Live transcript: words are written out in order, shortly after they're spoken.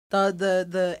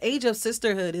the age of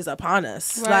sisterhood is upon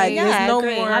us. Right. Like, Yeah, there's no I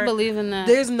agree. more. I believe in that.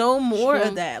 There's no more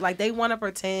of that. Like, they want to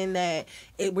pretend that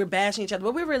we're bashing each other,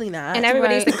 but we're really not. And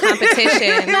everybody's in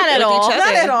competition. Not at all.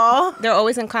 Not at all. They're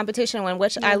always in competition.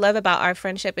 Which I love about our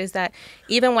friendship is that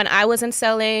even when I wasn't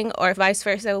selling or vice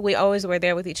versa, we always were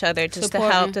there with each other just to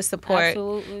help, to support.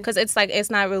 Because it's like, it's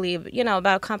not really,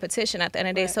 about competition at the end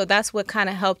of the day. So that's what kind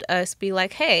of helped us be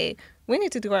like, hey, we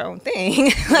need to do our own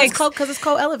thing. Like, because it's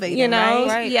co-elevating,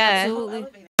 right? Yeah. Absolutely.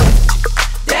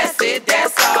 That's it,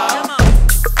 that's all.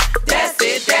 That's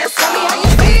it, that's all. Tell me how you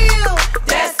feel.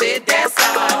 That's it, that's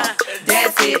all.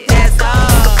 That's it, that's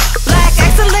all. Black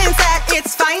excellence at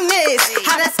its finest.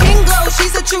 How that skin glows,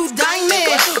 she's a true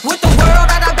diamond. With the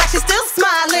world at her back, she's still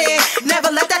smiling.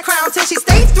 Never let that crown till she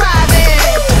stays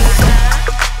thriving.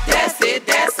 That's it,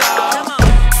 that's all.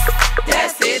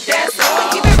 That's it, that's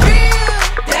all. Keep it real.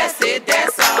 That's it,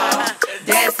 that's all.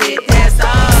 That's it, that's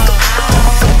all.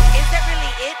 Is that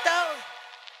really it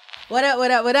though? What up,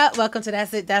 what up, what up? Welcome to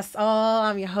That's It, That's All.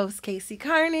 I'm your host, Casey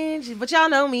Carnage, but y'all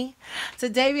know me.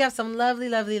 Today we have some lovely,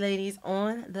 lovely ladies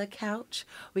on the couch.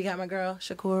 We got my girl,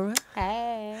 Shacora.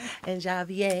 Hey. And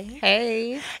Javier.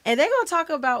 Hey. And they're going to talk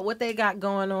about what they got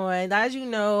going on. As you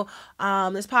know,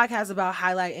 this podcast is about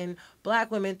highlighting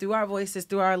Black women through our voices,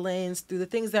 through our lens, through the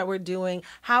things that we're doing,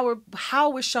 how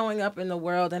we're showing up in the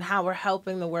world, and how we're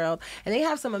helping the world. And they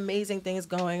have some amazing things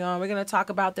going on. We're going to talk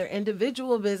about their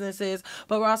individual businesses,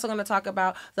 but we're also going to talk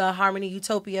about the Harmony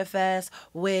Utopia Fest,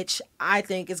 which I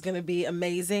think is going to be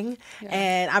amazing. Yeah.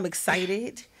 And I'm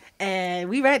excited. And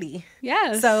we ready.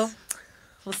 Yes. So,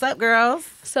 what's up, girls?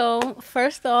 So,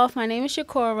 first off, my name is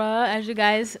Shacora, as you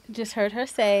guys just heard her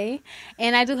say.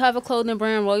 And I do have a clothing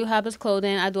brand, Royal Habits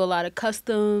Clothing. I do a lot of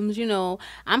customs.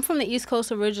 I'm from the East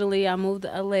Coast originally. I moved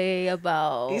to LA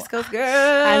about... East Coast girl.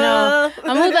 I know.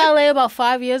 I moved to LA about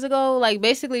 5 years ago,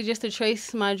 basically just to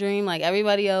trace my dream like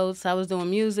everybody else. I was doing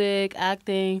music,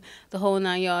 acting, the whole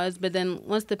 9 yards. But then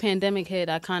once the pandemic hit,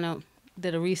 I kind of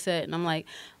did a reset, and I'm like,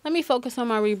 let me focus on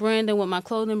my rebranding with my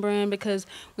clothing brand, because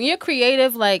when you're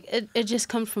creative, it just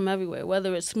comes from everywhere,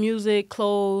 whether it's music,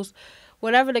 clothes,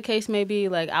 whatever the case may be.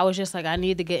 I was just like, I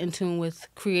need to get in tune with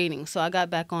creating. So I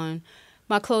got back on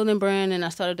my clothing brand, and I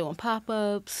started doing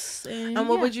pop-ups. And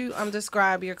what would you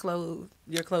describe your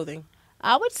clothing?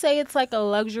 I would say it's like a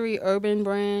luxury urban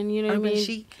brand, you know what I mean? Urban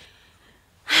chic.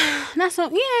 Not so,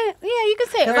 yeah, you can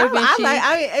say urban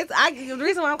chic. The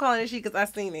reason why I'm calling it chic is I've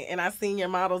seen it, and I've seen your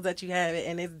models that you have it,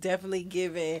 and it's definitely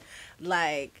giving,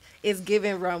 it's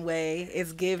giving runway,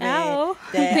 it's giving that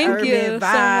urban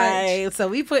vibe. So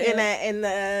we put in that in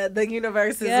the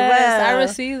universe as well. I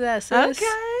receive that, sis.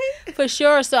 Okay. For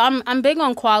sure. So I'm big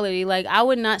on quality. I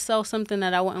would not sell something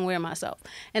that I wouldn't wear myself.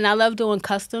 And I love doing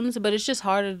customs, but it's just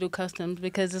harder to do customs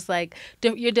because it's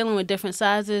you're dealing with different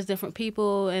sizes, different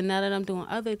people, and now that I'm doing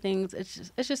other things,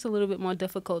 it's just a little bit more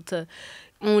difficult to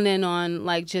own in on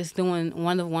just doing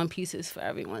one-of-one pieces for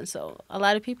everyone. So a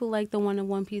lot of people like the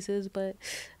one-of-one pieces, but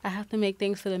I have to make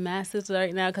things for the masses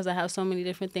right now because I have so many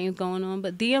different things going on.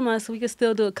 But DM us, we can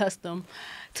still do a custom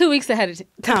 2 weeks ahead of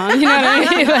time. You know what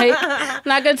I mean? I'm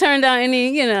not going to turn down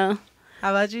any, How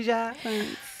about you, Ja?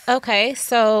 Okay,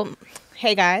 so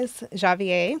hey guys,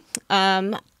 Javier.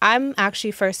 I'm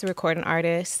actually first a recording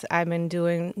artist. I've been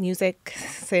doing music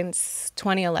since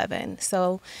 2011.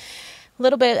 So a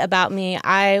little bit about me.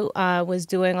 I was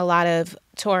doing a lot of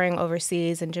touring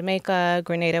overseas in Jamaica,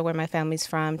 Grenada, where my family's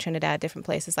from, Trinidad, different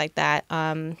places like that.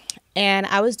 And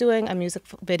I was doing a music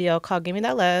video called Give Me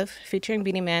That Love, featuring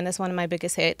Beanie Man. That's one of my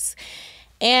biggest hits.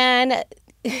 And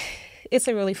it's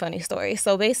a really funny story.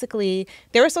 So basically,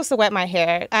 they were supposed to wet my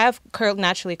hair. I have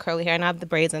naturally curly hair, and I have the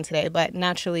braids in today, but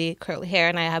naturally curly hair,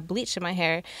 and I have bleach in my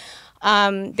hair.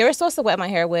 They were supposed to wet my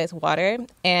hair with water,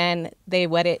 and they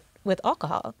wet it with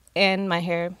alcohol. And my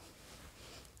hair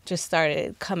just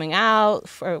started coming out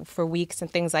for weeks and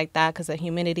things like that because of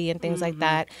humidity and things like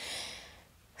that.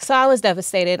 So I was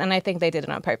devastated, and I think they did it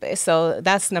on purpose. So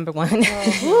that's number one.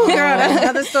 Ooh, girl, that's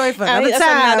another story for another time. That's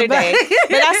another day.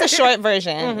 But that's a short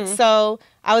version. So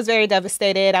I was very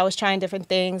devastated. I was trying different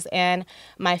things, and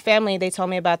my family, they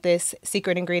told me about this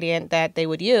secret ingredient that they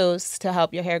would use to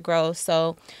help your hair grow.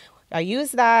 So I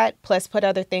used that, plus put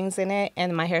other things in it,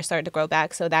 and my hair started to grow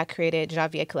back. So that created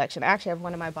Javier Collection. I actually have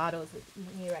one of my bottles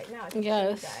with me right now.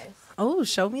 Yes. Oh,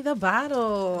 show me the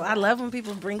bottle. I love when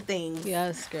people bring things.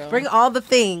 Yes, girl. Bring all the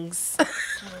things.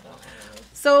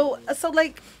 So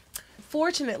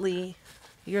fortunately,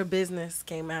 your business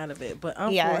came out of it. But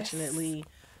unfortunately,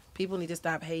 people need to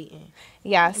stop hating.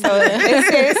 Yeah, so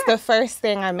this is the first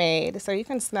thing I made. So you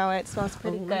can smell it. It smells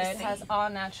pretty good. It has all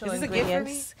natural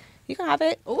ingredients. you can have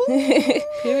it. Ooh.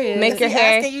 Period. Make your See,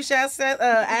 hair. asking you shall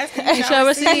asking You you shall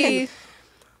receive.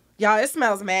 Y'all, it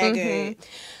smells mad good.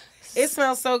 It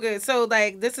smells so good. So,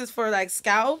 like, this is for, like,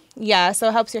 scalp? Yeah, so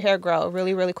it helps your hair grow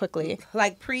really, really quickly.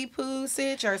 Like, pre-poo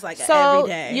sitch, or it's, like, So every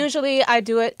day? usually I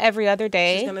do it every other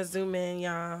day. She's going to zoom in,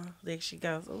 y'all. There she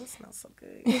goes. Oh, it smells so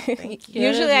good. Thank you. Yeah,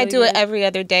 Usually that's I really do it good. every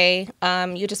other day.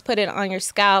 You just put it on your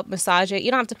scalp, massage it.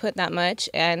 You don't have to put that much,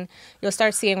 and you'll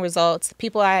start seeing results.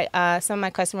 People, some of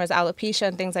my customers, alopecia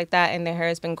and things like that, and their hair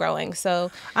has been growing.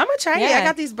 So I'm going to try it. I Yeah.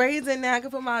 got these braids in there. I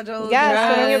can put my Joe's.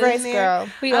 yeah, put on your braids, in there. girl.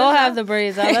 We all have the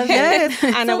braids. I love it. Yes.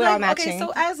 I know So, we're all like, matching. Okay,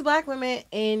 so as Black women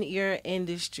in your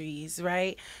industries,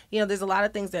 right? You know, there's a lot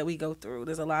of things that we go through.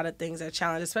 There's a lot of things that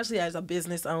challenge, especially as a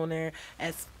business owner,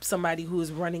 as somebody who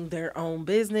is running their own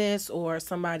business or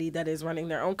somebody that is running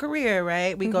their own career,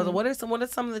 right? We go to what are some of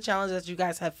the challenges that you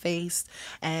guys have faced,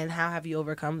 and how have you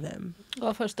overcome them?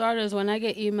 Well, for starters, when I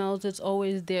get emails, it's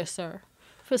always "Dear Sir."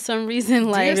 For some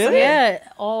reason, like, Sir? yeah,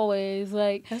 always.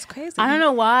 Like, That's crazy. I don't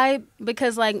know why,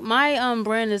 because, like, my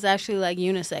brand is actually, like,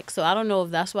 unisex. So I don't know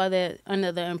if that's why they're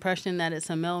under the impression that it's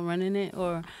a male running it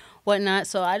or whatnot.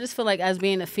 So I just feel like as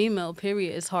being a female,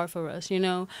 period, it's hard for us, you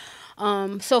know?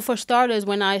 So for starters,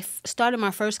 when I started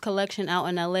my first collection out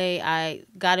in LA, I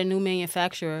got a new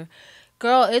manufacturer.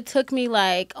 Girl, it took me,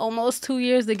 like, almost 2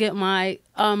 years to get my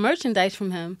merchandise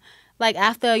from him. Like,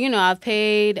 after, you know, I've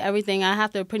paid everything, I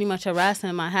have to pretty much harass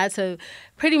him. I had to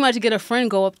pretty much get a friend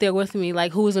go up there with me,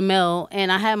 like, who's a male,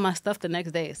 and I had my stuff the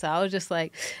next day. So I was just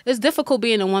like, it's difficult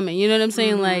being a woman, you know what I'm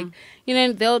saying? Like, you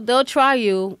know, they'll try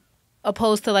you,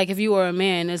 opposed to, like, if you were a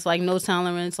man, it's like no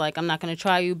tolerance, like, I'm not going to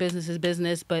try you, business is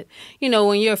business. But, you know,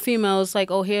 when you're a female, it's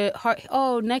like,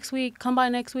 next week, come by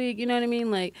next week, you know what I mean?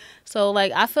 Like, so,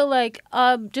 like, I feel like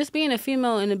just being a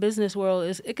female in the business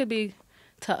world, it could be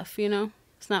tough, you know?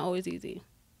 It's not always easy.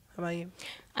 How about you?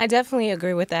 I definitely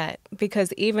agree with that,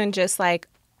 because even just like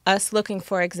us looking,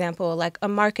 for example, like a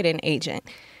marketing agent,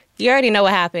 you already know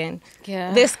what happened.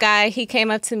 Yeah. This guy, he came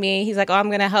up to me. He's like, oh, I'm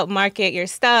going to help market your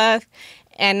stuff.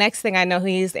 And next thing I know,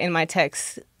 he's in my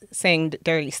text saying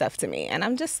dirty stuff to me. And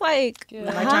I'm just like, Am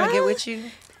I trying to get with you?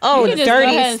 oh, You can just go ahead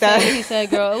dirty and say stuff. what he said,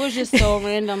 girl. It was just so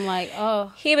random. Like,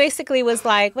 oh, He basically was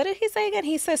like, what did he say again?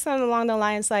 He said something along the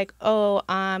lines like, oh,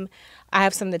 I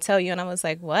have something to tell you. And I was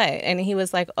like, what? And he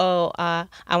was like, oh, I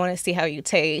want to see how you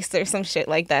taste, or some shit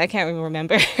like that. I can't even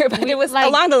remember. But it was like-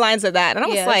 along the lines of that. And I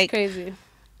was yeah, like, it's crazy.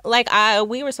 like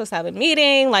we were supposed to have a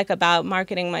meeting like about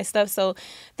marketing my stuff. So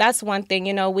that's one thing.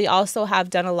 You know, we also have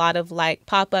done a lot of like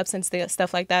pop-ups and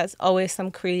stuff like that. It's always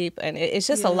some creep, and it's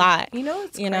just a lot. You know,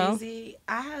 it's you know? crazy.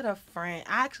 I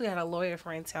actually had a lawyer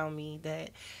friend tell me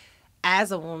that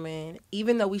as a woman,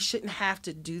 even though we shouldn't have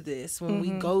to do this, when we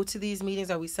go to these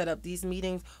meetings or we set up these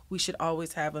meetings, we should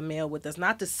always have a male with us.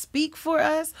 Not to speak for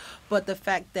us, but the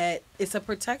fact that it's a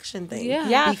protection thing.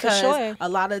 Yeah. For Because sure. a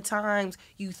lot of times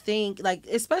you think, like,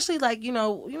 especially like, you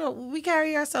know, we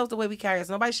carry ourselves the way we carry us.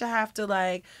 Nobody should have to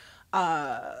like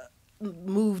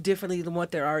move differently than what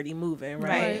they're already moving,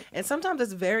 right? And sometimes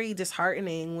it's very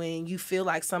disheartening when you feel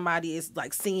like somebody is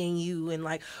like seeing you and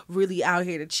like really out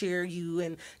here to cheer you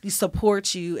and you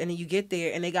support you, and then you get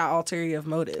there and they got ulterior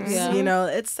motives. Yeah. You know,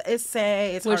 it's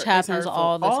sad. It's Which happens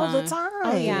all the time.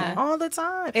 Oh, yeah. all the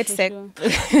time. It's sick.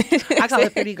 I call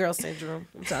it pretty girl syndrome.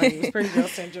 I'm telling you, it's pretty girl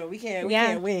syndrome. We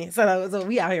can't win. So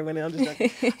we out here winning. I'm just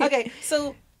joking. Okay,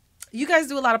 so you guys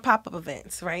do a lot of pop-up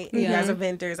events, right? You guys are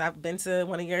vendors. I've been to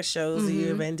one of your shows that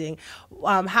you're vending.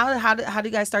 How do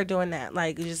you guys start doing that?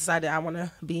 Like, you just decided I want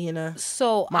to be in a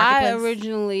So marketplace? I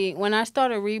originally, when I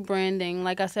started rebranding,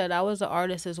 like I said, I was an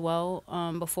artist as well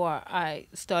before I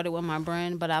started with my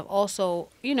brand. But I've also,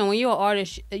 you know, when you're an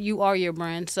artist, you are your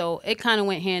brand. So it kind of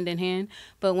went hand in hand.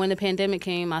 But when the pandemic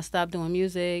came, I stopped doing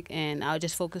music and I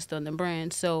just focused on the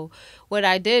brand. So what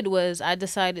I did was I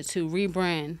decided to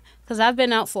rebrand. Because I've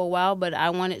been out for a while, but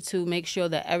I wanted to make sure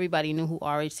that everybody knew who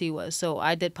RHC was. So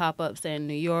I did pop-ups in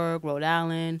New York, Rhode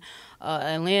Island,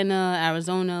 Atlanta,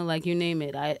 Arizona, like you name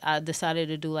it. I decided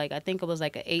to do like, I think it was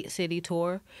like an 8-city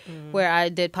tour where I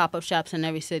did pop-up shops in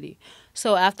every city.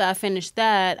 So after I finished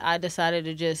that, I decided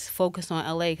to just focus on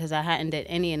LA because I hadn't did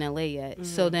any in LA yet.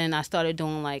 So then I started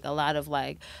doing like a lot of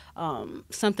like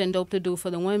something dope to do for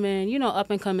the women, you know,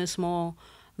 up and coming small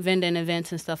vending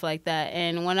events and stuff like that.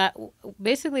 And what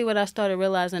I started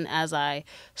realizing as I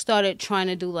started trying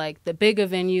to do like the bigger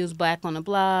venues, Black on the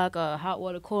Block, Hot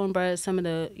Water Cornbread, some of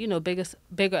the, you know,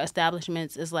 bigger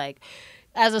establishments, is like,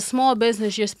 as a small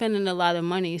business, you're spending a lot of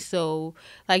money. So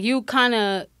like you kind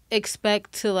of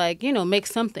expect to like, you know, make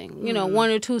something, you know, 1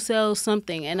 or 2 sales,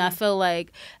 something. And I feel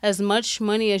like as much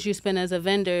money as you spend as a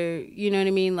vendor, you know what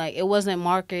I mean? Like it wasn't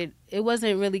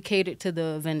really catered to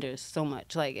the vendors so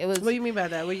much. Like it was. What do you mean by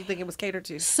that? What do you think it was catered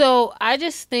to? So I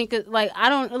just think like I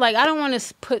don't want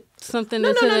to put something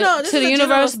into This to is the a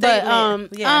universe, but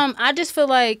yeah. I just feel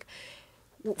like,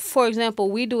 for example,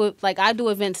 we do it like I do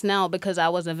events now because I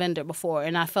was a vendor before,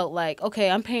 and I felt like, okay,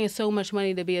 I'm paying so much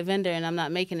money to be a vendor and I'm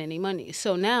not making any money.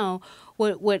 So now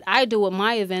what I do with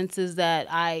my events is that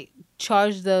I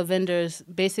charge the vendors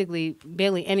basically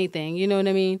barely anything, you know what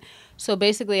I mean? So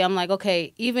basically I'm like,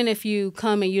 okay, even if you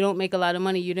come and you don't make a lot of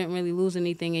money, you didn't really lose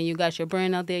anything, and you got your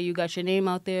brand out there, you got your name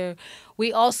out there.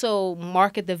 We also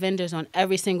market the vendors on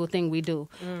every single thing we do.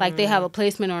 Like they have a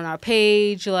placement on our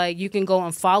page, like you can go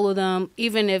and follow them,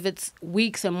 even if it's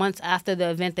weeks and months after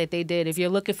the event that they did. If you're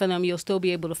looking for them, you'll still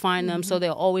be able to find them, so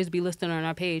they'll always be listed on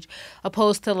our page,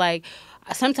 opposed to like,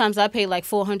 sometimes I paid like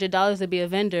 $400 to be a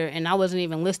vendor and I wasn't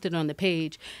even listed on the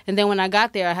page. And then when I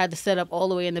got there, I had to set up all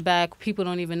the way in the back. People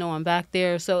don't even know I'm back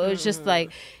there. So it was just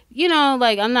like, you know,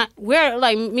 like we're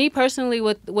like, me personally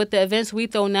with the events we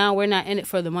throw now, we're not in it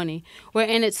for the money. We're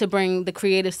in it to bring the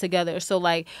creatives together. So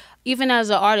like, even as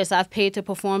an artist, I've paid to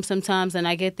perform sometimes, and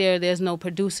I get there's no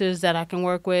producers that I can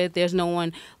work with. There's no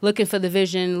one looking for the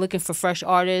vision, looking for fresh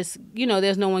artists. You know,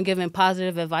 there's no one giving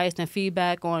positive advice and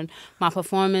feedback on my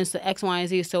performance, the X, Y, and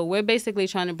Z. So we're basically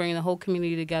trying to bring the whole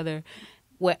community together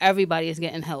where everybody is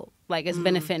getting help. Like, it's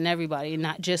benefiting everybody,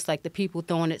 not just, like, the people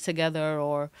throwing it together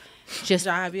or just,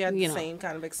 Have you had the same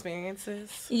kind of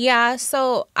experiences? Yeah,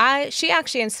 so she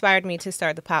actually inspired me to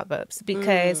start the pop-ups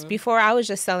because before I was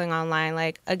just selling online.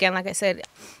 Like, again, like I said,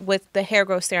 with the hair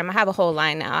growth serum, I have a whole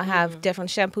line now. I have different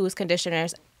shampoos,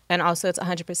 conditioners, and also it's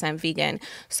 100% vegan.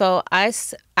 So I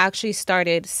actually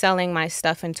started selling my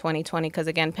stuff in 2020 because,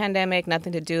 again, pandemic,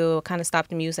 nothing to do, kind of stopped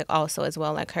the music also as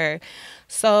well, like her.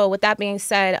 So with that being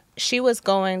said, she was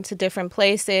going to different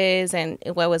places, and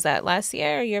what was that, last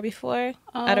year or year before?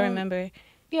 I don't remember.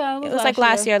 Yeah, it was like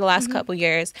last year, the last couple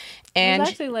years. And it was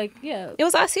actually like, it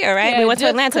was last year, right? Yeah, we went to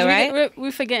Atlanta, right? We're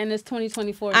forgetting it's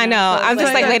 2024. I know. Now, so I'm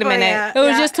just like, wait a minute. It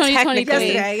was just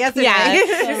 2023. Yesterday.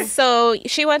 Yeah. So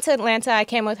she went to Atlanta. I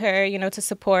came with her, to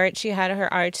support. She had her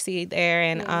artsy there,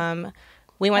 and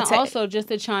we went to. Also, just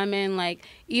to chime in, like,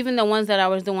 even the ones that I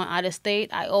was doing out of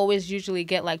state, I always usually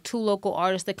get like 2 local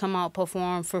artists to come out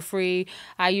perform for free.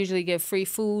 I usually get free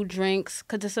food, drinks,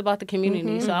 because it's about the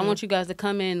community. So I want you guys to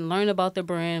come in, learn about the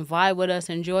brand, vibe with us,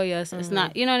 enjoy us. It's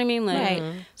not, you know what I mean? Like,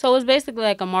 so it was basically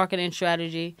like a marketing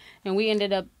strategy, and we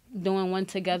ended up doing one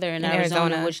together in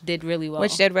Arizona, which did really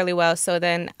well. So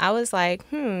then I was like,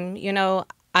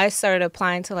 I started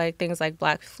applying to like things like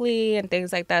Black Flea and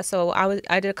things like that. So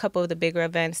I did a couple of the bigger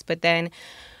events, but then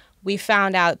we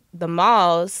found out the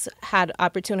malls had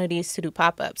opportunities to do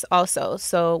pop-ups also.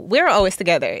 So we were always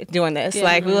together doing this. Yeah.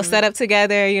 Like we will set up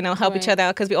together, help each other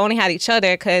out, because we only had each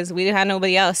other because we didn't have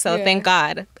nobody else. So thank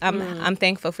God. I'm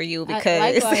thankful for you,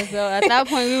 because likewise, though. At that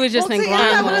point we were just in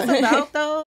grind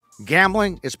mode.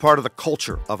 Gambling is part of the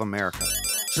culture of America,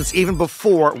 since even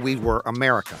before we were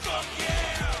America.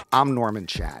 I'm Norman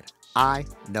Chad. I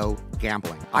know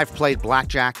gambling. I've played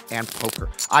blackjack and poker.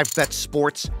 I've bet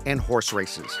sports and horse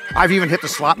races. I've even hit the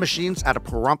slot machines at a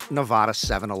Pahrump, Nevada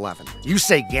 7-Eleven. You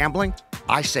say gambling,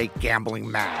 I say gambling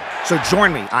mad. So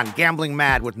join me on Gambling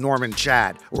Mad with Norman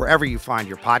Chad, wherever you find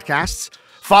your podcasts.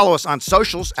 Follow us on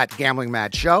socials at Gambling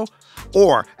Mad Show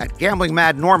or at Gambling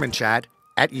Mad Norman Chad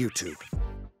at YouTube.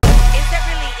 Is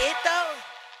that really it,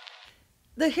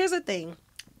 though? Here's the thing.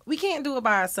 We can't do it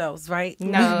by ourselves, right?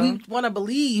 No. We want to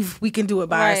believe we can do it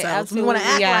by ourselves. Absolutely. We want to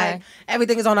act like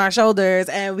everything is on our shoulders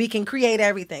and we can create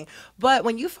everything. But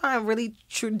when you find really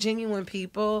true, genuine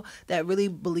people that really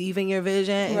believe in your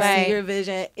vision and see your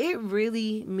vision, it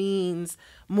really means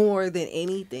more than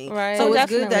anything. Right. So it's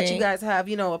good that you guys have,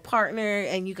 a partner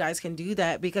and you guys can do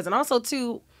that, because, and also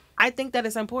too, I think that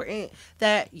it's important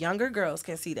that younger girls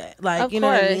can see that. Like, of you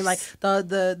know course. what I mean? Like,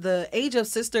 the age of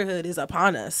sisterhood is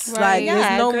upon us. Right. Like,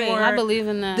 there's no agree. more. I believe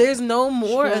in that. There's no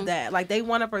more of that. Like, they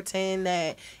want to pretend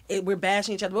that we're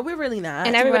bashing each other, but we're really not.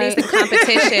 And everybody's in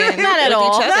competition. Not at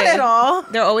all. Not at all.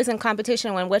 They're always in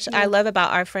competition. Which I love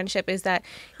about our friendship is that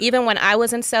even when I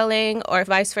wasn't selling or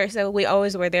vice versa, we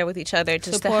always were there with each other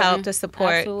just to help, to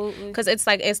support. Absolutely. Because it's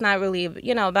like, it's not really,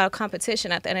 about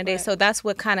competition at the end of the day. So that's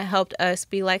what kind of helped us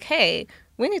be like, hey,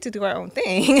 we need to do our own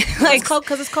thing. Like,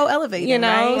 because it's co-elevating,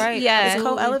 right? Yeah. It's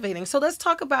co-elevating. So let's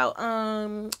talk about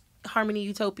Harmony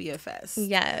Utopia Fest.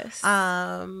 Yes.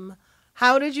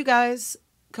 How did you guys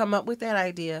come up with that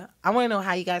idea? I want to know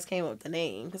how you guys came up with the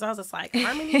name, because I was just like,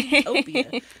 Harmony Utopia,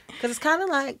 because it's kind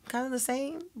of the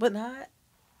same, but not.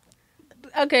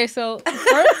 Okay, so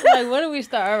first, like, where do we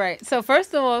start? All right. So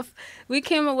first of all, we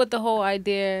came up with the whole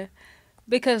idea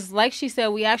because, like she said,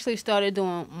 we actually started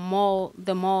doing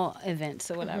the mall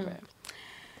events or whatever.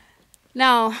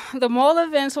 Now, the mall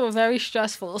events were very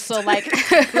stressful. So, like,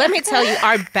 let me tell you,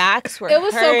 our backs were it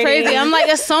was so crazy. I'm like,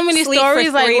 there's so many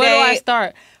stories. Like, where do I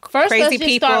start? First, crazy let's just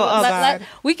people. start.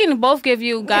 We can both give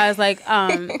you guys like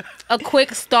a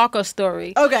quick stalker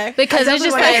story. Okay. Because it's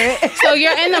just like, so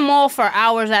you're in the mall for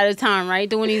hours at a time, right?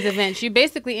 Doing these events. You're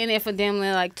basically in there for damn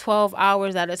near like 12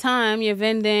 hours at a time. You're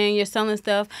vending, you're selling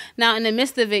stuff. Now, in the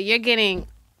midst of it, you're getting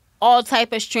all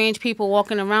type of strange people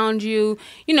walking around you.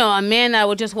 You know, a man that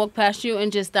would just walk past you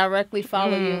and just directly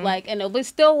follow you. Like, and it would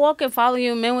still walk and follow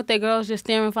you. Men with their girls just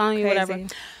staring, following you, whatever.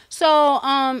 So,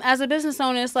 as a business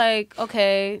owner, it's like,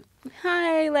 okay,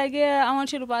 hi, like, yeah, I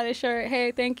want you to buy this shirt.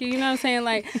 Hey, thank you. You know what I'm saying?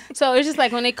 Like, so it's just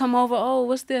like when they come over, oh,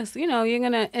 what's this? You know, you're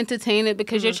going to entertain it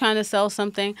because you're trying to sell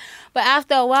something. But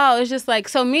after a while, it's just like,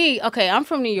 so me, okay, I'm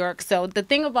from New York. So the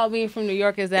thing about being from New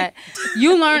York is that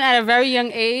you learn at a very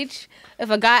young age, if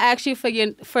a guy asks you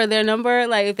for their number,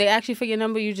 like if they ask you for your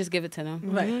number, you just give it to them.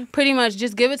 Right. Pretty much,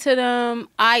 just give it to them.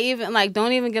 I even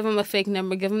don't even give them a fake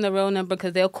number. Give them the real number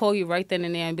because they'll call you right then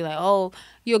and there and be like, oh,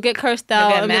 you'll get cursed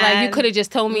out and be like, you could have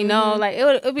just told me no. Like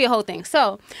it would be a whole thing.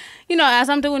 So, you know, as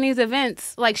I'm doing these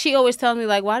events, like she always tells me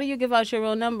like, why do you give out your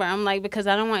real number? I'm like, because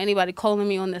I don't want anybody calling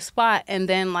me on the spot and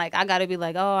then like I gotta be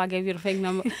like, oh, I gave you the fake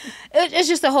number. It's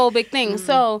just a whole big thing.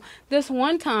 So this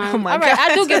one time, all right,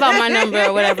 I do give out my number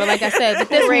or whatever, like I said, but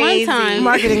this one time,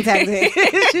 marketing tactic.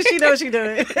 She knows what she's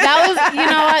doing. That was, you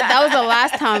know what? That was the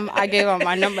last time I gave out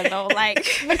my number though, like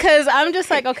because I'm just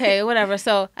like, okay, whatever.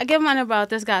 So I give my number out.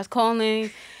 This guy's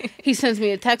calling. He sends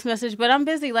me a text message, but I'm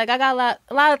busy. Like I got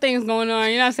a lot of things going on.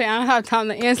 You know what I'm saying? I don't have time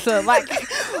to answer like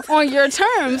on your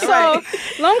terms. So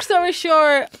long story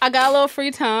short, I got a little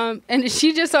free time, and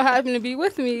she just so happened to be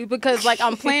with me because like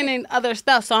I'm planning other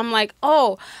stuff. So I'm like,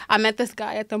 oh, I met this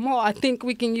guy at the mall. I think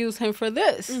we can use him for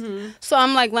this. So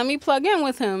I'm like, let me plug in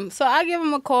with him. So I give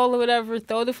him a call or whatever,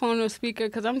 throw the phone on speaker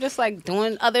because I'm just like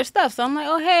doing other stuff. So I'm like,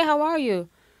 oh, hey, how are you?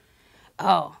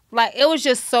 Oh, like it was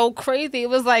just so crazy. It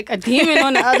was like a demon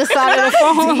on the other side of the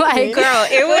phone. Like, girl,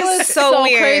 it was so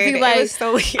weird. Crazy. Like, it was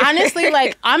so weird. Honestly,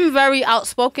 like I'm very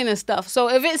outspoken and stuff. So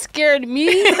if it scared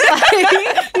me,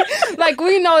 like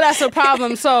we know that's a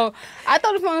problem. So I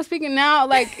thought the phone was speaking now.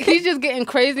 Like he's just getting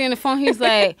crazy on the phone. He's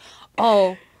like,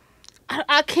 oh.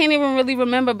 I can't even really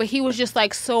remember, but he was just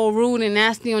like so rude and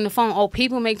nasty on the phone. Oh,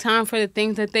 people make time for the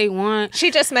things that they want.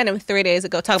 She just met him 3 days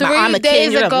ago talking about I'm a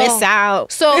kid, you're going to miss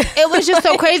out. So it was just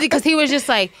so crazy because he was just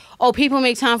like, oh, people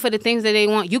make time for the things that they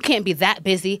want. You can't be that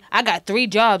busy. I got 3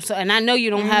 jobs, and I know you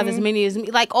don't have as many as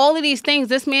me. Like all of these things,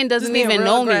 this man doesn't even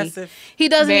know me. He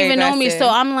doesn't even know me. So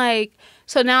I'm like...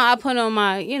 So now I put on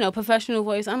my, you know, professional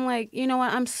voice. I'm like, you know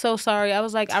what? I'm so sorry. I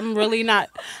was like, I'm really not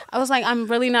a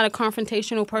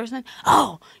confrontational person.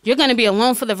 Oh, you're going to be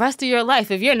alone for the rest of your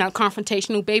life if you're not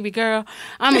confrontational, baby girl.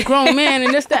 I'm a grown man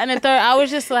and this, that, and the third. I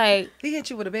was just like. He hit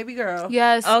you with a baby girl.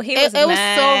 Yes. Oh, he was mad. It was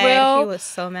so real. He was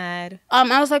so mad.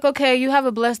 I was like, okay, you have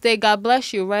a blessed day. God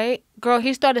bless you, right? Girl,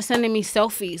 he started sending me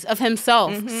selfies of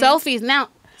himself. Selfies. Now,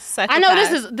 I know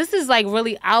this is like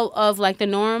really out of like the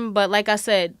norm, but like I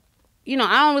said, you know,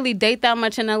 I don't really date that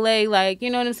much in LA, like,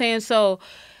 you know what I'm saying? So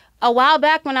a while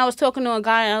back when I was talking to a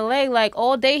guy in LA, like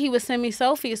all day he would send me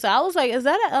selfies. So I was like, is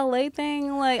that an LA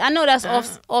thing? Like, I know that's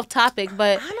off topic,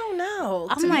 but I don't know.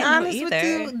 I'm to like, be honest with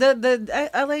you, the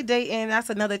LA dating,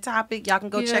 that's another topic. Y'all can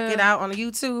go check it out on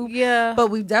YouTube. Yeah. But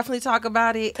we definitely talk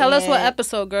about it. Tell us what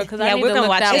episode, girl, because I need to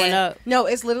look that one up. No,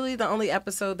 it's literally the only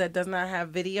episode that does not have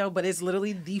video, but it's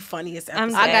literally the funniest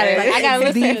episode. I gotta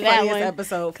listen to that one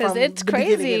episode because it's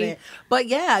crazy. But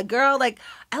yeah, girl, like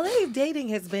LA dating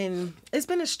has been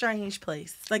a strange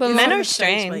place. Like, but men are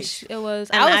strange. It was.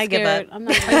 And I give up. I'm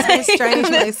not it's a strange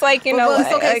place. It's like, you know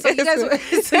what? Okay, so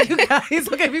you guys,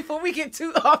 okay, before we get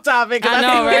too off topic, I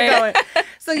know, right?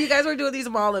 So you guys were doing these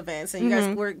mall events, and you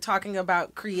guys were talking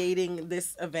about creating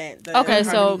this event.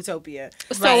 So Utopia.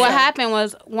 So what happened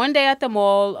was one day at the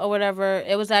mall or whatever.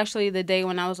 It was actually the day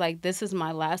when I was like, "This is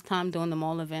my last time doing the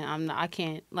mall event. I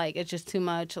can't. Like, it's just too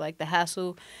much. Like the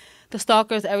hassle." The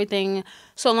stalkers, everything.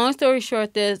 So long story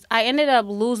short, I ended up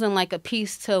losing like a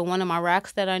piece to one of my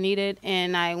racks that I needed,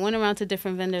 and I went around to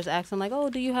different vendors asking like, "Oh,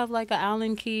 do you have like an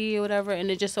Allen key or whatever?"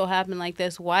 And it just so happened like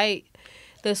this white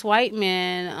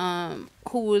man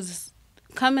who was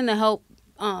coming to help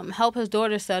his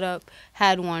daughter set up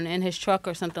had one in his truck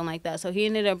or something like that. So he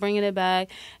ended up bringing it back,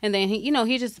 and then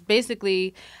he just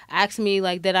basically asked me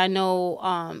like, did I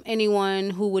know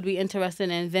anyone who would be interested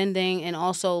in vending and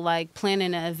also like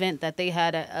planning an event that they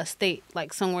had at a state,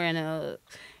 like somewhere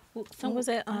What was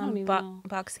it? I don't even know.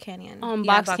 Box Canyon.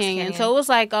 Box Canyon. So it was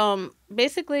like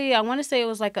basically I want to say it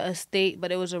was like an estate,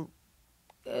 but it was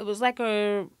like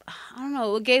a, I don't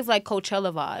know, it gave like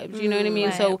Coachella vibes, you know what I mean?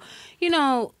 Right. So, you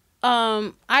know,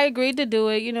 I agreed to do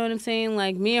it, you know what I'm saying?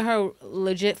 Like me and her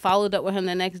legit followed up with him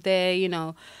the next day, you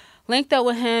know, linked up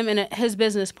with him and his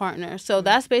business partner. So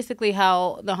that's basically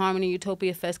how the Harmony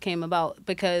Utopia Fest came about,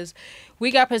 because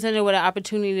we got presented with an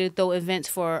opportunity to throw events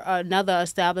for another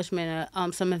establishment,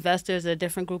 some investors, a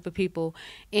different group of people,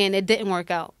 and it didn't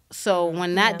work out. So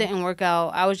when that didn't work out,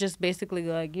 I was just basically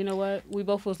like, you know what? We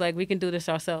both was like, we can do this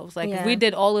ourselves. Like if we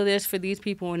did all of this for these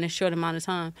people in this short amount of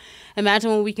time,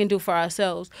 imagine what we can do for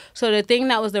ourselves. So the thing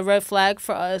that was the red flag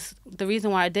for us, the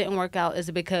reason why it didn't work out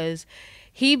is because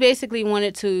he basically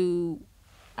wanted to,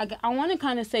 I want to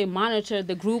kind of say, monitor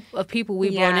the group of people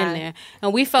we brought in there.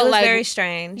 And we felt like, very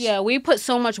strange. Yeah, we put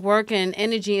so much work and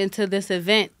energy into this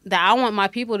event that I want my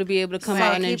people to be able to come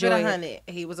out and enjoy it. 100.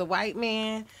 He was a white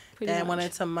man that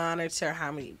wanted to monitor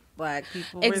how many black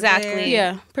people were Exactly. there.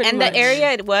 Yeah, pretty much. The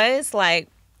area it was like,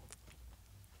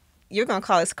 you're gonna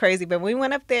call us crazy, but when we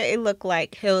went up there, it looked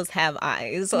like hills have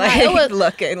eyes. Like it was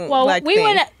looking. Well, like we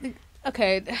things. went.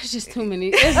 Okay, that's just too many.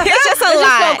 It's It's just a it's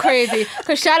lot. just so crazy.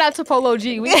 Cause shout out to Polo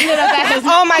G. We ended up at his.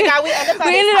 Oh my God, we ended up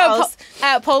at his house.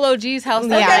 At Polo G's house.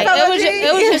 Yeah. Like, Polo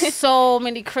it was just so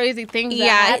many crazy things.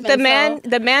 That happened,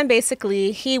 the man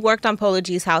basically, he worked on Polo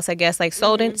G's house, I guess, like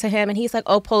sold it to him, and he's like,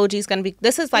 oh, Polo G's gonna be.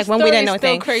 This is like when we didn't know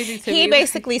anything. Crazy to He me.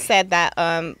 basically said that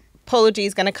Polo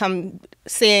G's gonna come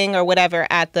sing or whatever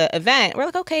at the event. We're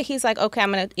like, okay. He's like, okay, I'm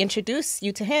gonna introduce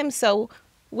you to him. So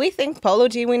we think Polo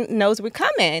G knows we're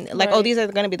coming. Like, oh, these are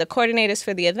going to be the coordinators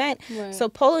for the event. Right. So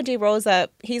Polo G rolls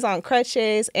up. He's on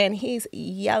crutches, and he's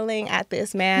yelling at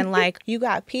this man like, you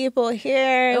got people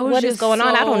here. What is going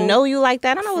on? I don't know you like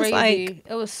that. And I was like,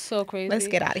 it was so crazy. let's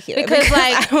get out of here. Because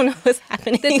like, I don't know what's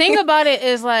happening. The thing about it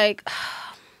is like,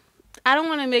 I don't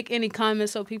want to make any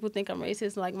comments so people think I'm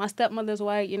racist. Like, my stepmother's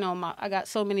white. You know, I got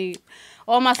so many.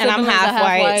 All my siblings I'm half are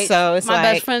half white, so it's my like,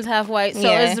 best friend's half white. So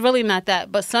it's really not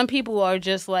that. But some people are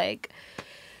just like,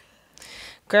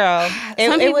 girl.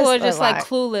 Some people are just like like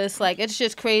clueless. Like, it's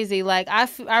just crazy. Like,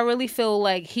 I really feel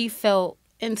like he felt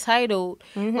entitled.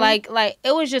 Like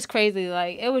it was just crazy.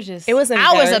 Like it was I was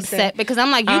embarrassing. Upset because I'm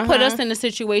like, you put us in a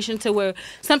situation to where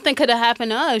something could have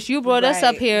happened to us. You brought us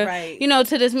up here, you know,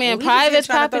 to this man private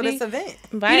property. This event.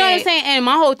 You know what I'm saying? And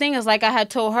my whole thing is like, I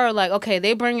had told her like, okay,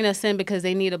 they bringing us in because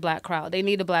they need a black crowd, they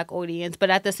need a black audience,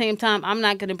 but at the same time, I'm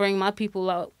not gonna bring my people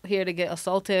out here to get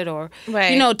assaulted or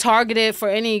you know, targeted for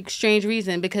any strange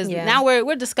reason, because now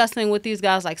we're discussing with these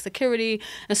guys like security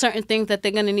and certain things that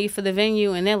they're gonna need for the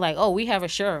venue, and they're like, oh, we have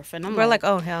a sheriff, and we're like,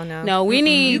 oh hell no, no, we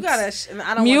need you gotta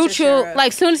I don't mutual. Want your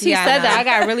like, soon as he said that, I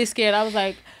got really scared. I was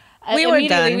like, we were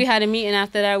done. We had a meeting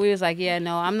after that. We was like, yeah,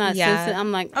 no, I'm not sensitive.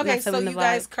 I'm like, okay, so you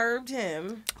guys curbed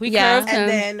him. We curbed him.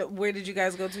 And then where did you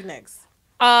guys go to next?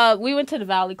 We went to the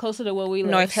valley, closer to where we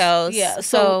live. North Hills. Yeah.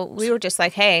 So we were just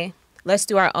like, hey, let's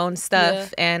do our own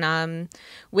stuff. And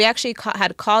we actually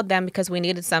had called them because we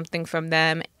needed something from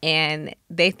them, and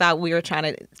they thought we were trying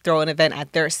to throw an event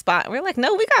at their spot. We're like,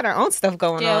 no, we got our own stuff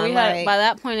going on. Yeah, we had, by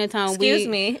that point in time, excuse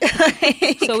me.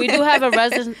 So we do have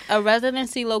a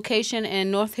residency location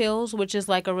in North Hills, which is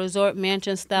like a resort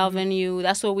mansion style venue.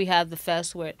 That's where we have the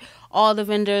fest with all the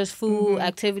vendors, food,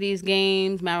 activities,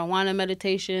 games, marijuana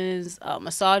meditations,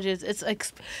 massages.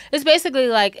 It's basically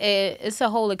like it's a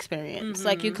whole experience.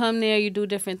 Like, you come there, you do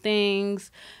different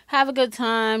things, have a good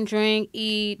time, drink,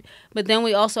 eat. But then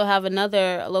we also have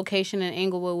another location in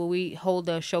Inglewood where we hold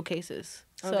the showcases.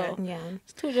 So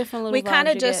it's two different little. We kind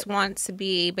of just want to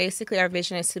be, basically our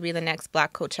vision is to be the next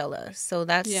Black Coachella. So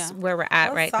that's where we're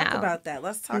at right now. Let's talk about that.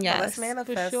 Let's talk. Let's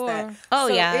manifest that. Oh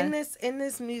so yeah. In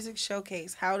this music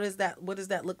showcase, what does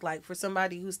that look like for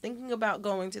somebody who's thinking about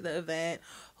going to the event?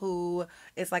 Who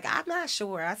it's like, I'm not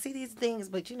sure. I see these things,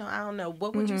 but I don't know.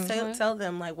 What would you tell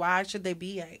them? Like, why should they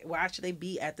be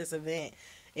at this event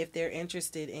if they're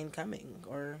interested in coming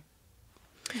or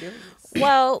curious?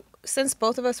 Well, since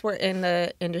both of us were in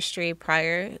the industry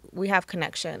prior, we have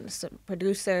connections,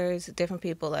 producers, different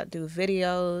people that do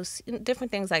videos,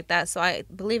 different things like that. So I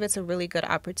believe it's a really good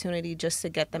opportunity just to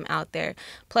get them out there.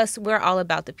 Plus, we're all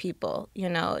about the people,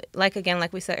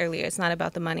 like we said earlier, it's not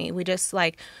about the money. We just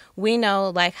we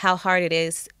know how hard it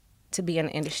is to be in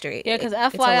the industry. Yeah, because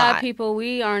FYI, people,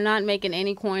 we are not making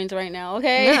any coins right now,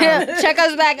 okay? No. Check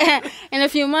us back in a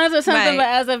few months or something, but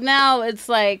as of now, it's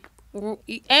like,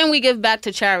 and we give back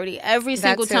to charity every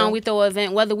single time we throw an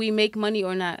event, whether we make money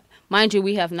or not. Mind you,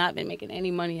 we have not been making any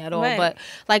money at all. Right. But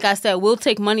like I said, we'll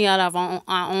take money out of our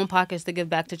own pockets to give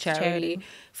back to charity.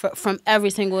 From every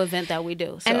single event that we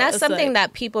do. So and that's something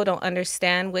that people don't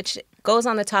understand, which goes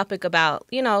on the topic about,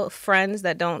 you know, friends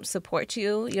that don't support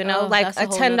you, you know, like a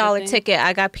 $10 ticket.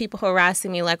 I got people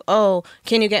harassing me like, oh,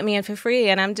 can you get me in for free?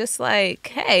 And I'm just like,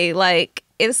 hey, like,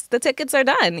 the tickets are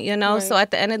done, you know? Right. So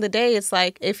at the end of the day, it's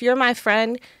like, if you're my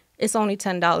friend, it's only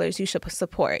 $10 you should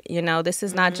support, you know? This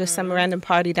is not just some random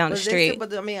party down the street.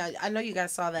 But I mean, I know you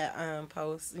guys saw that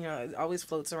post, you know, it always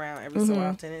floats around every so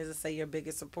often, is to say your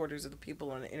biggest supporters are the people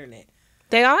on the internet.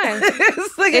 They are.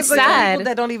 it's sad. People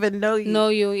that don't even know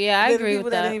you. Yeah, I agree with that. People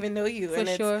that don't even know you. For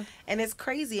sure. And it's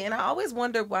crazy. And I always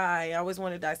wonder why. I always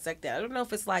want to dissect that. I don't know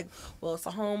if it's like, well, it's a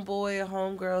homeboy, a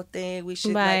homegirl thing. We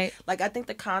should, like, I think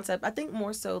the concept, I think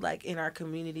more so like in our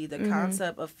community, the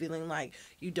concept of feeling like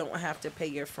you don't have to pay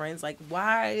your friends. Like,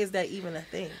 why is that even a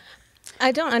thing?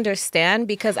 I don't understand,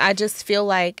 because I just feel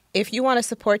like if you want to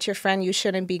support your friend, you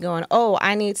shouldn't be going, oh,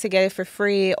 I need to get it for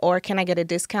free, or can I get a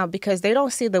discount? Because they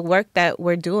don't see the work that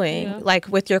we're doing, like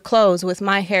with your clothes, with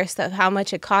my hair stuff, how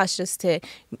much it costs just to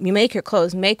make your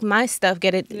clothes, make my stuff,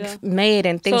 get it made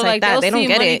and things like that. They don't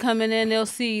get it. Coming in, they'll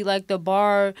see like the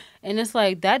bar, and it's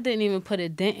like that didn't even put a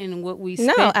dent in what we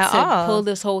spent to pull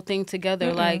this whole thing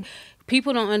together. Like,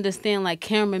 people don't understand, like,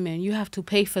 cameramen, you have to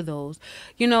pay for those.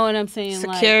 You know what I'm saying?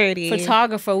 Security. Like,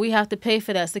 photographer, we have to pay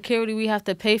for that. Security, we have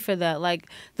to pay for that. Like,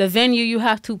 the venue, you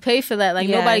have to pay for that. Like,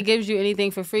 nobody gives you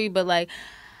anything for free. But, like,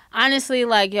 honestly,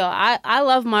 like, yo, I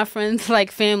love my friends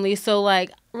like family. So,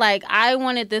 like I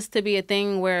wanted this to be a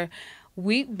thing where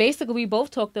we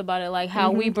both talked about it, like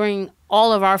how we bring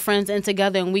all of our friends in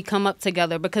together and we come up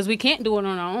together, because we can't do it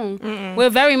on our own. We're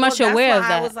very much aware of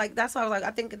that. That's why I was like,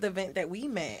 I think at the event that we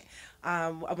met,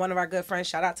 one of our good friends,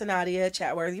 shout out to Nadia,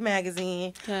 Chatworthy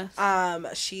Magazine.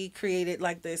 Yes. She created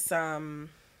like this,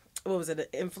 what was it,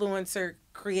 an influencer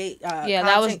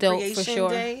that was dope for sure.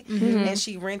 Day, and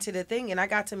she rented a thing, and I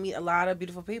got to meet a lot of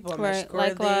beautiful people. I met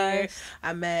Shakura there.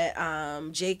 I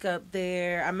met Jacob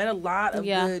there. I met a lot of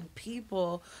good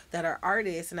people that are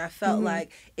artists, and I felt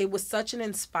like it was such an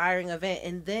inspiring event.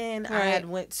 And then I had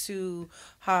went to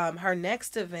her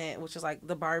next event, which was like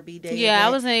the Barbie Day. Yeah, event. I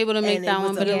wasn't able to make that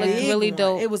one, but it looked really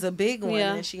dope. It was a big one,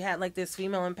 and she had like this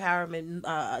female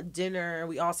empowerment dinner.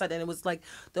 We all sat, and it was like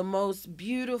the most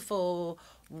beautiful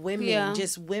women,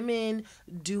 just women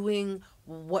doing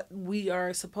what we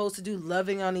are supposed to do,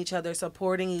 loving on each other,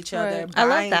 supporting each other,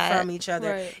 buying from each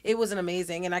other. It was an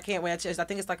amazing, and I can't wait. I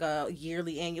think it's like a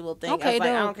yearly annual thing. I was like,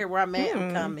 I don't care where I'm at,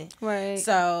 I'm coming.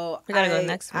 So we gotta go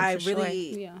next one. I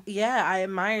really, I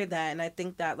admire that, and I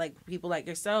think that like people like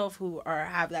yourself who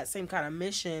have that same kind of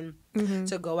mission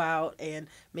to go out and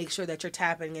make sure that you're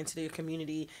tapping into your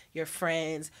community, your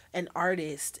friends, and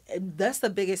artists. That's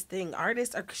the biggest thing.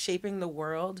 Artists are shaping the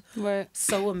world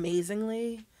so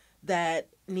amazingly. That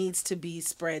needs to be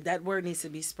spread. That word needs to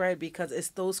be spread, because it's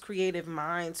those creative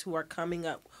minds who are coming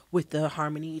up with the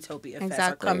Harmony Utopia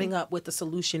Fest, or coming up with the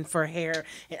solution for hair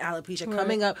and alopecia,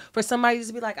 coming up for somebody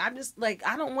to be like, I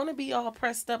don't want to be all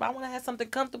pressed up. I want to have something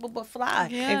comfortable but fly.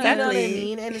 You know what I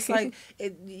mean? And it's like,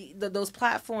 those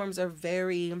platforms are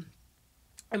very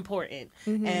important.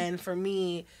 And for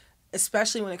me,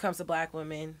 especially when it comes to Black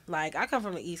women, like I come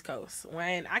from the East Coast.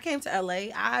 When I came to LA,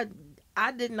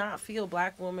 I did not feel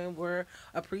Black women were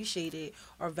appreciated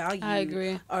or valued. I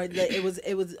agree. Or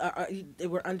that they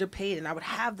were underpaid, and I would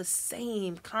have the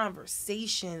same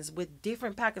conversations with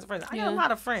different pockets of friends. I got a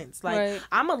lot of friends. Like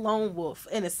I'm a lone wolf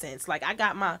in a sense. Like I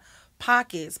got my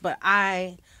pockets, but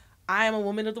I am a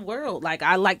woman of the world. Like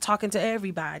I like talking to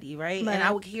everybody, right? And I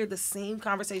would hear the same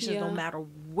conversations no matter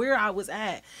where I was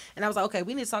at. And I was like, okay,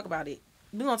 we need to talk about it.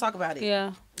 We're going to talk about it.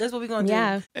 Yeah. That's what we're going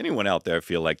to do. Anyone out there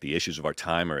feel like the issues of our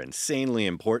time are insanely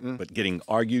important, but getting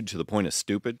argued to the point of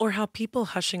stupid? Or how people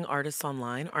hushing artists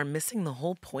online are missing the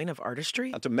whole point of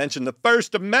artistry? Not to mention the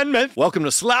First Amendment. Welcome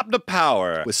to Slap the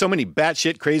Power. With so many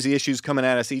batshit crazy issues coming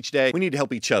at us each day, we need to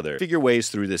help each other figure ways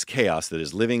through this chaos that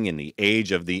is living in the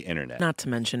age of the internet. Not to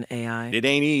mention AI. It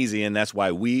ain't easy, and that's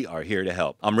why we are here to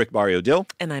help. I'm Rick Barrio Dill.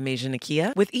 And I'm Asia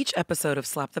Nakia. With each episode of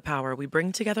Slap the Power, we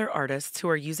bring together artists who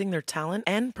are using their talent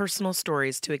and personal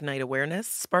stories to ignite awareness,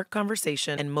 spark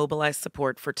conversation, and mobilize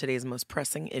support for today's most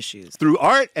pressing issues. Through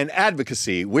art and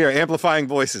advocacy, we are amplifying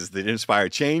voices that inspire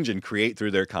change and create through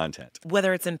their content.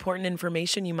 Whether it's important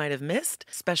information you might have missed,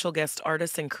 special guest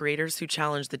artists and creators who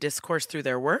challenge the discourse through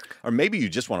their work, or maybe you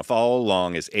just want to follow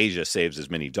along as Asia saves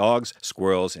as many dogs,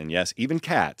 squirrels, and yes, even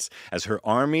cats, as her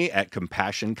army at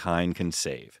Compassion Kind can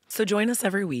save. So join us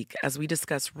every week as we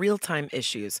discuss real-time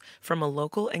issues from a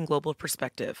local and global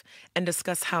perspective and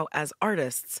discuss how, as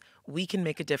artists, we can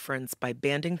make a difference by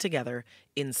banding together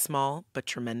in small but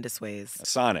tremendous ways.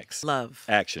 Sonics. Love.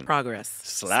 Action. Progress.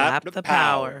 Slap the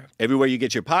power. Everywhere you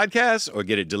get your podcasts or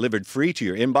get it delivered free to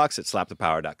your inbox at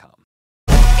slapthepower.com.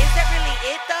 Is that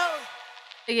really it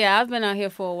though? Yeah, I've been out here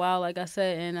for a while, like I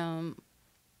said, and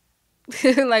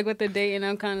like with the dating,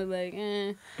 I'm kind of like,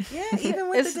 eh. Yeah, even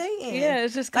with the dating. Yeah,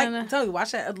 it's just kind of. Like, tell you,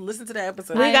 watch that, listen to that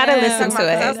episode. We gotta listen to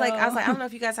it. I was like, I don't know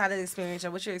if you guys had that experience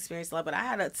or what's your experience like, but I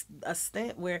had a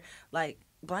stint where like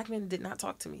black men did not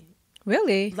talk to me.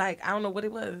 Really? Like, I don't know what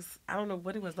it was.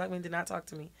 Black men did not talk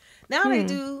to me. Now they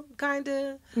do, kind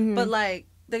of, but like.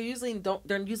 They're usually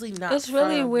not. It's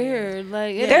really weird.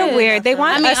 Like they're weird. They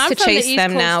want us to I'm from the chase East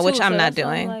them Coast now, too, which so I'm not that's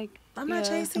why I'm doing. like, I'm not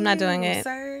chasing I'm not doing you, it.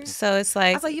 sir. So it's like,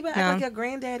 I was like, you better act like your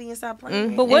granddaddy and stop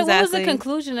playing. But what was the Exactly.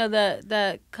 conclusion of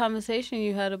that conversation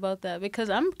you had about that? Because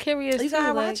I'm curious You too.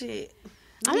 gotta like, watch it.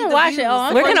 I'm gonna watch it.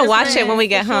 Oh, We're gonna watch it when we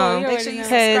get home Make sure you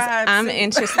because subscribe I'm soon.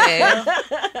 interested.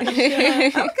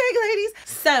 Okay, ladies.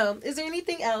 So, is there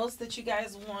anything else that you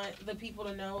guys want the people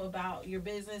to know about your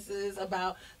businesses,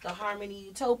 about the Harmony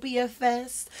Utopia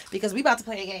Fest? Because we about to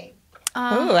play a game.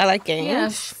 Ooh, I like games. Yeah.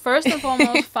 First and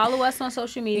foremost, follow us on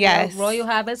social media. Yes. Royal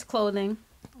Habits Clothing.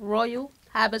 Royal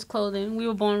Habits Clothing. We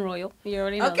were born royal. You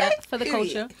already know that for the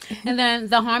culture. And then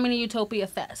the Harmony Utopia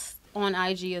Fest on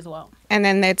IG as well. And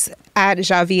then it's at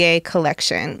Javier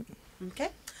Collection. Okay.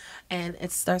 And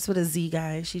it starts with a Z,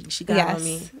 guys. She got Yes. on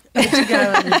me. She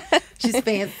got on me. She's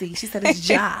fancy. She said it's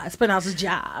Ja. It's pronounced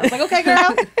Ja. I was like, okay, girl.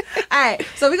 All right.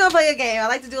 So we're going to play a game. I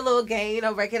like to do a little game,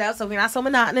 break it up so we're not so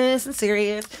monotonous and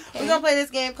serious. We're going to play this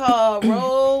game called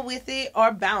Roll With It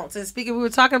or Bounce. And speaking, we were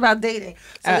talking about dating.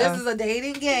 So this is a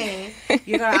dating game. I'm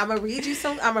going to read you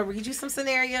some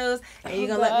scenarios and you're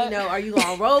going to let me know, are you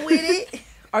going to roll with it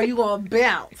or are you going to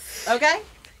bounce? Okay?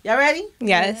 Y'all ready?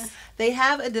 Yes. Yeah. They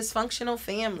have a dysfunctional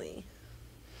family.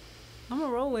 I'm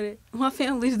gonna roll with it. My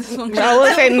family's dysfunctional. Roll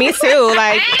with it, me too.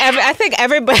 Like, I think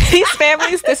everybody's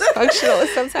family is dysfunctional in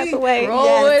some type of way.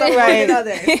 Roll with it.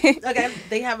 Right. Okay,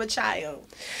 they have a child.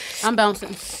 I'm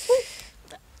bouncing.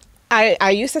 I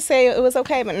used to say it was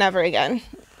okay, but never again.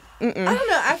 I don't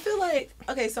know. I feel like,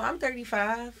 okay, so I'm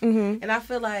 35, and I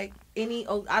feel like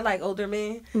I like older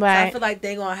men. Right. So I feel like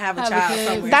they're going to have a Have a child kid.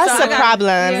 somewhere. That's so the problem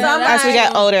as we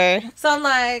get older. So I'm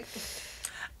like,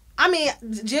 I mean,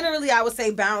 generally I would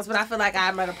say bounce, but I feel like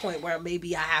I'm at a point where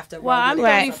maybe I have to roll Well, I'm with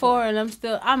it. 34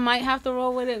 and I might have to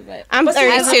roll with it, but I'm But see,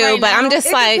 32, right but now, I'm just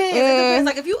It like, depends. It depends.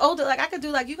 Like if you older, like I could do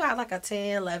like you got like a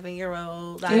 10,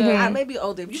 11-year-old. Like I may be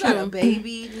older. If you got a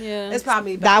baby, Yeah. it's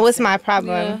probably that was bouncing. my problem.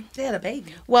 Yeah. They had a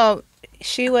baby. Well,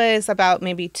 she was about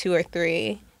maybe 2 or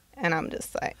 3, and I'm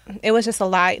just like, it was just a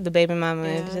lot. The baby mama,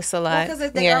 it was just a lot.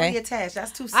 Because they already attached.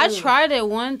 That's too soon. I tried it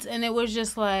once and it was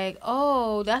just like,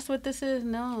 oh, that's what this is.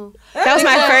 No. That was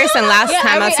my first and last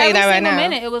time. I'll tell you that right now.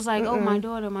 Minute, it was like, oh, my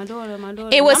daughter, my daughter, my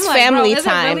daughter. It was I'm like, family bro, is it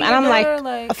time, really and I'm your like,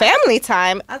 daughter? family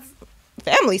time.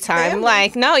 Family time. Family.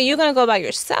 Like, no, you're gonna go by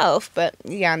yourself. But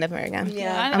yeah, never again.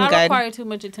 Yeah. I'm I good. require too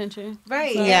much attention.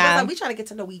 Right. Yeah. Yeah. Like, we trying to get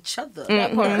to know each other.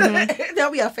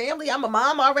 They'll be a family. I'm a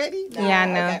mom already. No, Yeah,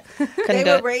 no. okay. Couldn't They do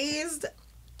were it. raised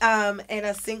in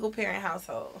a single parent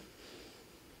household.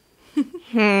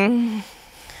 I'm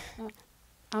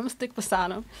gonna stick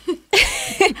beside him.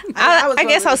 I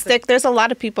guess I'll stick. There's a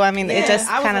lot of people. I mean, it just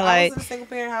kind of I like. was in a single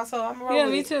parent household. I'm a Yeah,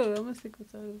 me too. I'm gonna stick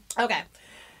beside him. Okay.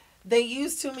 They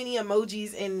use too many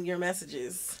emojis in your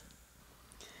messages.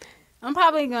 I'm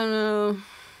probably gonna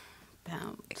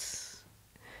bounce.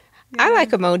 I like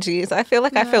emojis. I feel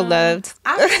like I feel loved.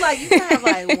 I feel like you can have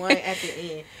like one at the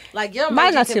end. Like your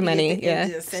Mine emoji not can too be many, at the end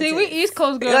yeah. of the See, we sentence. East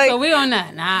Coast girls, Like- so we on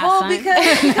that. Nah, Well, son.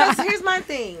 because here's my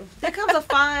thing. There comes a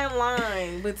fine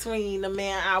line between the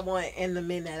man I want and the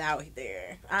men that out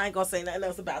there. I ain't gonna say nothing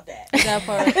else about that. that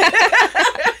part.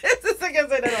 Just ain't gonna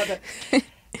say nothing about that.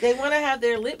 They want to have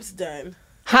their lips done.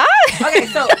 Huh? Okay,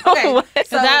 so What? Is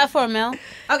that for a male?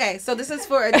 okay, so this is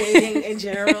for a dating in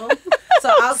general. So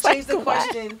I'll change the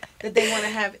question that they want to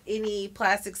have any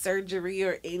plastic surgery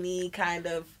or any kind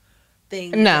of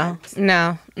thing. No, done.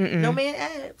 no, No man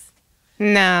abs.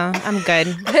 no. I'm good.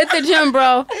 Hit the gym,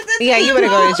 bro. Yeah, you better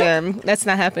go to the gym. That's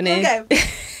not happening. Okay.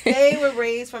 They were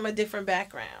raised from a different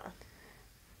background.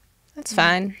 That's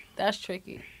fine. That's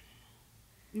tricky.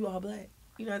 You all black.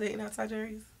 You not dating outside your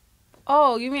race?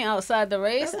 Oh, you mean outside the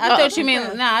race? That's I a- thought you yeah.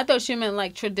 meant I thought you meant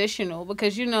like traditional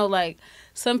because like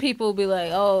some people be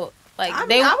like, oh, like I mean,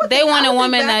 they I would they think- want I a would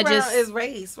think woman that background just is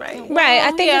race, right? Right.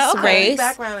 I think yeah, it's okay. race.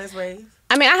 Background is race.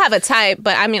 I mean, I have a type,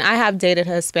 but I mean, I have dated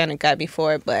a Hispanic guy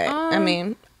before, but I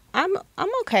mean, I'm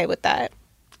okay with that.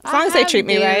 As long as they treat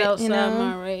me right, outside you know.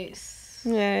 my race.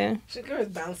 Yeah. Shakura's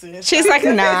bouncing. She's like,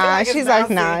 nah. She's like,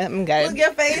 nah, I'm good. Look,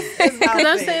 your face is bouncing. Because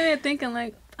I'm sitting there thinking,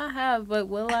 like, I have, but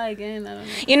will I again? I don't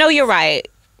know. You know, you're right.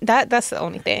 That's the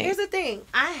only thing. Here's the thing.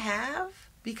 I have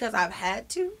because I've had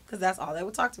to, because that's all they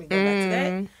would talk to me. Go back to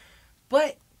that.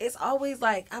 But it's always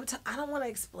like, I don't want to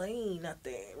explain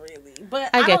nothing, really.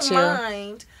 But I get don't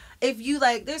mind if you,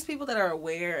 like, there's people that are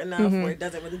aware enough where it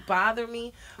doesn't really bother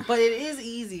me. But it is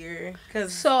easier.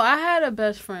 So I had a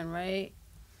best friend, right?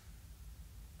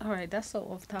 All right, that's so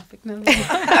off topic. Never mind.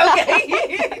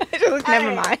 Okay.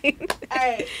 Never mind. All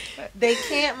right. They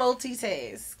can't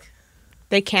multitask.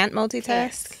 They can't multitask?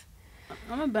 Yes.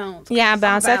 I'm a bounce. Yeah,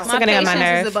 bounce. That's My gonna get my patience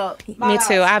nerve. is about Me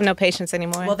too. I have no patience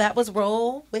anymore. Well, that was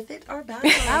roll with it or bounce.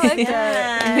 I like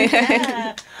that.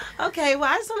 Yeah. Okay,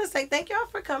 well, I just want to say thank y'all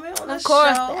for coming on the Of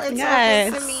course. show and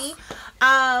Yes. talking to me.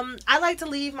 I like to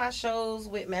leave my shows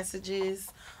with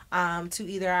messages to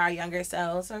either our younger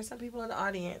selves or some people in the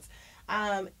audience.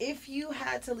 If you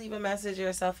had to leave a message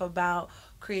yourself about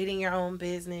creating your own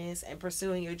business and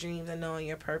pursuing your dreams and knowing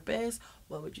your purpose,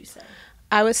 what would you say?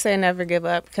 I would say never give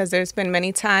up, because there's been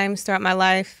many times throughout my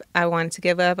life I wanted to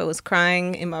give up. I was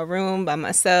crying in my room by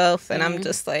myself, and I'm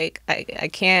just like, I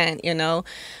can't, you know.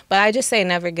 But I just say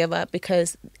never give up,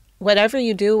 because whatever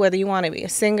you do, whether you want to be a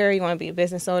singer, you want to be a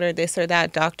business owner, this or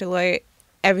that, doctor, lawyer,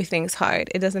 everything's hard.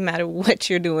 It doesn't matter what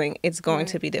you're doing. It's going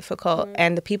to be difficult.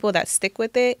 And the people that stick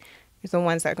with it is the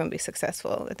ones that are going to be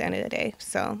successful at the end of the day.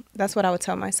 So that's what I would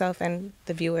tell myself and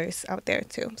the viewers out there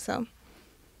too. So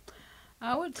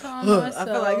I would tell myself. I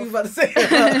feel like you about to say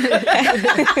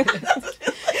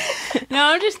No,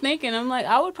 I'm just thinking. I'm like,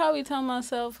 I would probably tell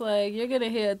myself, like, you're going to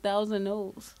hear 1,000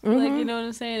 no's. Like, you know what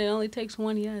I'm saying? It only takes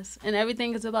one yes. And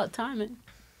everything is about timing.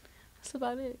 That's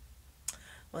about it.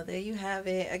 Well, there you have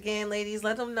it. Again, ladies,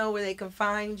 let them know where they can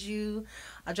find you.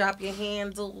 I'll drop your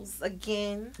handles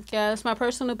again. Yeah, it's my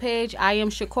personal page. I am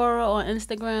Shacora on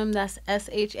Instagram. That's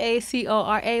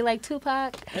Shacora, like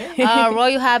Tupac.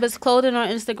 Royal Habits Clothing on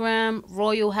Instagram.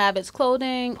 Royal Habits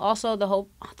Clothing. Also, the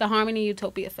Harmony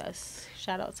Utopia Fest.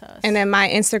 Shout out to us. And then my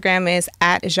Instagram is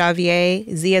at Javier,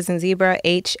 Z as in zebra,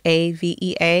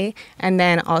 Havea. And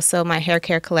then also my hair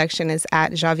care collection is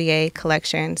at Javier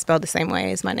Collection, spelled the same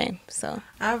way as my name. So.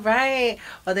 All right.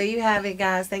 Well, there you have it,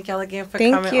 guys. Thank y'all again for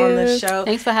Thank coming you. on the show.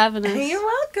 Thanks for having us. You're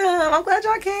welcome. I'm glad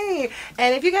y'all came.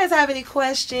 And if you guys have any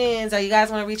questions or you guys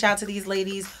want to reach out to these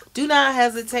ladies, do not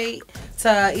hesitate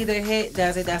to either hit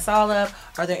That's All Up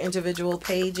or their individual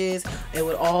pages. It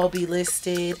would all be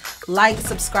listed. Like,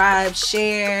 subscribe,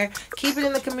 share, keep it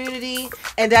in the community.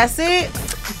 And that's it.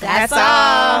 That's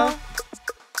all.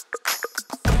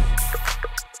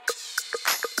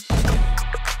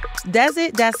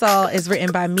 That's All is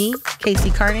written by me,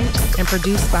 Casey Carnage, and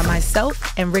produced by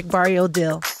myself and Rick Barrio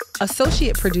Dill.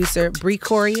 Associate producer Bree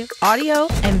Corey, audio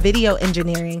and video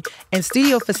engineering and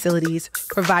studio facilities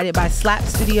provided by Slap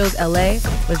Studios LA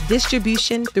with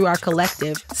distribution through our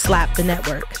collective, Slap the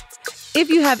Network. If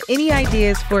you have any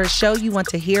ideas for a show you want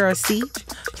to hear or see,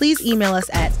 please email us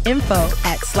at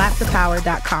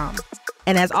info@slapthepower.com.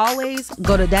 And as always,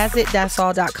 go to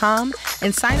that'sall.com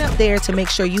and sign up there to make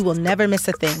sure you will never miss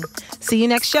a thing. See you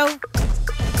next show.